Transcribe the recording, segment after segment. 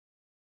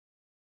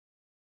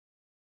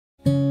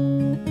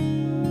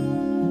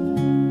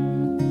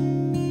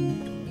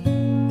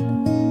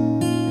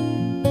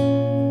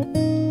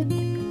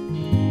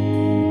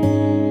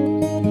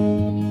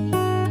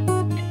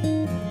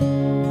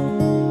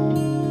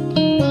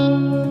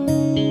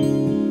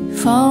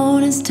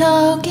is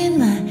talking,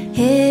 my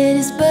head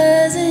is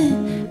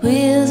buzzing,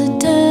 wheels are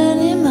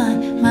turning, my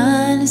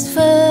mind is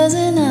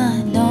fuzzing.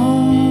 I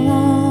don't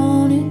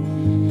want it,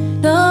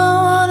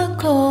 don't wanna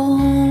go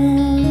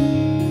home.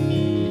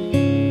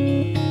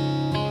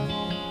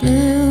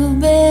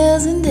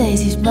 Bluebells and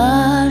daisies,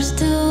 bars,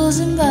 stools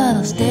and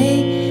bottles,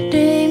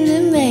 daydreams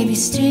and maybe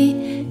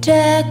street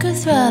tracker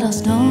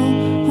throttles.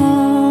 Don't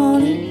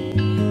want it,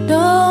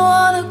 don't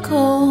wanna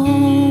go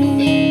home.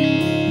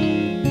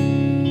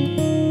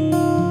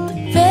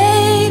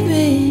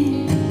 Baby,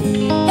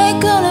 ain't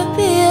gonna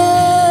be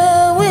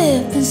a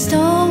whipping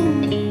stone.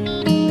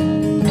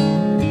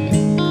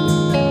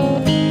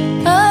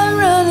 I'm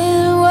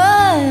running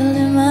wild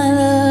and my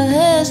love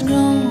has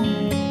grown.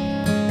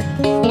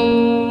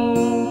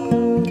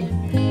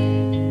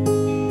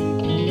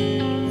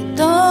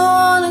 Don't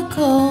wanna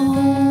go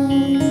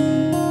home.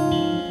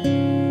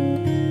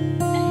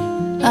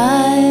 I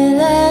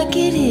like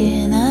it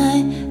here and I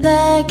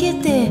like it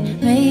there.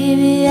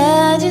 Maybe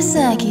I just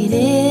like it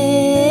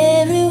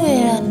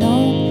everywhere. I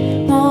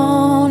don't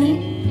want it,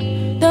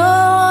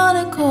 don't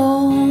wanna go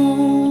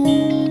home.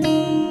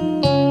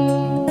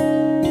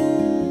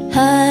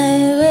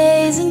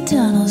 Highways and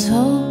tunnels,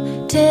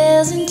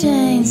 hotels and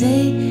trains,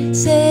 they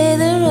say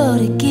the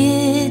road it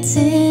gets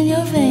in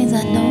your veins.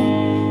 I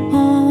don't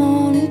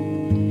want it,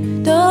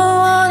 don't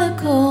wanna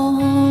go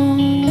home.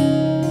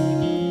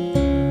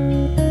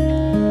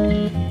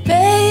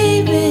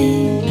 Baby,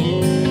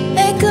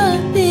 ain't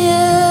gonna be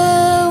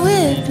a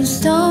whipping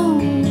stone.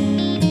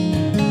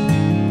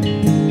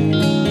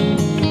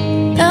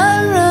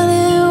 I'm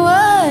running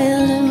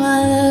wild and my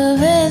love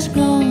has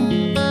grown,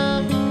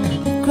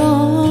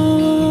 grown.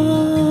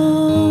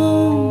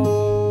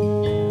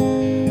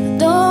 I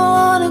don't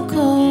wanna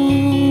go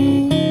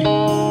home.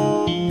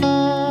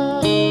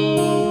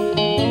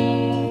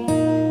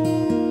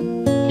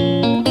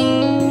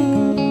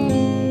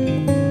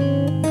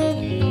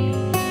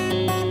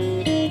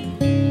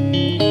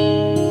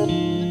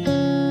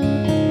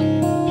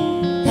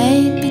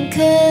 Ain't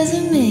because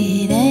of me,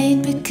 it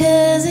ain't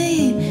because of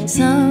you.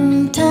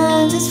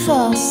 Sometimes it's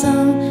false,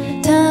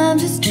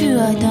 sometimes it's true.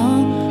 I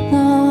don't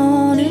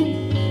want it,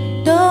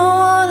 don't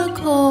wanna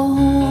go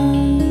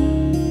home.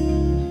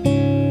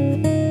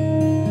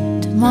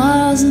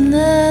 Tomorrow's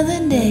another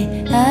day,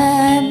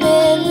 I bet